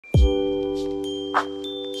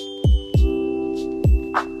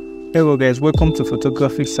Hello guys, welcome to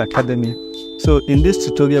Photographics Academy. So in this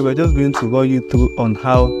tutorial, we're just going to run you through on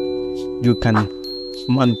how you can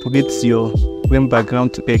manipulate your rain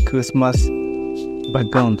background to a Christmas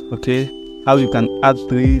background, okay? How you can add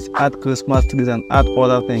trees, add Christmas trees, and add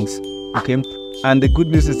other things, okay? And the good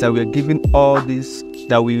news is that we're giving all this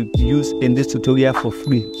that we use in this tutorial for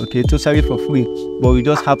free, okay? Totally for free, but we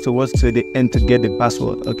just have to watch to the end to get the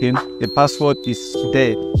password, okay? The password is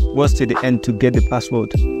there. Watch to the end to get the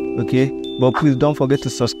password, okay? But please don't forget to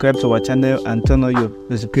subscribe to our channel and turn on your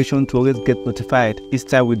notification to always get notified each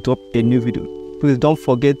time we drop a new video. Please don't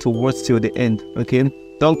forget to watch till the end, okay?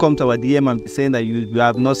 Don't come to our DM and be saying that you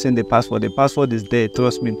have not seen the password. The password is there,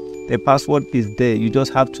 trust me. The password is there. You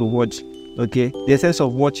just have to watch, okay? The essence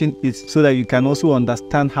of watching is so that you can also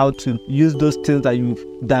understand how to use those things that you've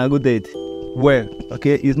downloaded well,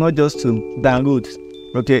 okay? It's not just to download,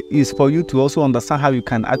 okay? It's for you to also understand how you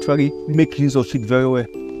can actually make use of it very well.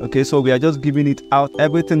 Okay, so we are just giving it out.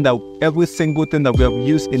 Every single thing that we have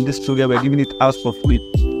used in this tutorial, we're giving it out for free.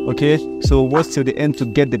 Okay, so watch till the end to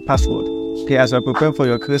get the password. Okay, as you're preparing for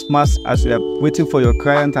your Christmas, as you are waiting for your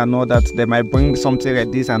client and all that, they might bring something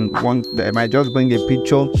like this, and they might just bring a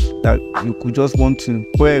picture that you could just want to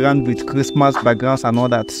play around with Christmas backgrounds and all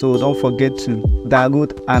that. So don't forget to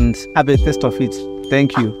download and have a taste of it.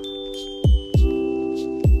 Thank you.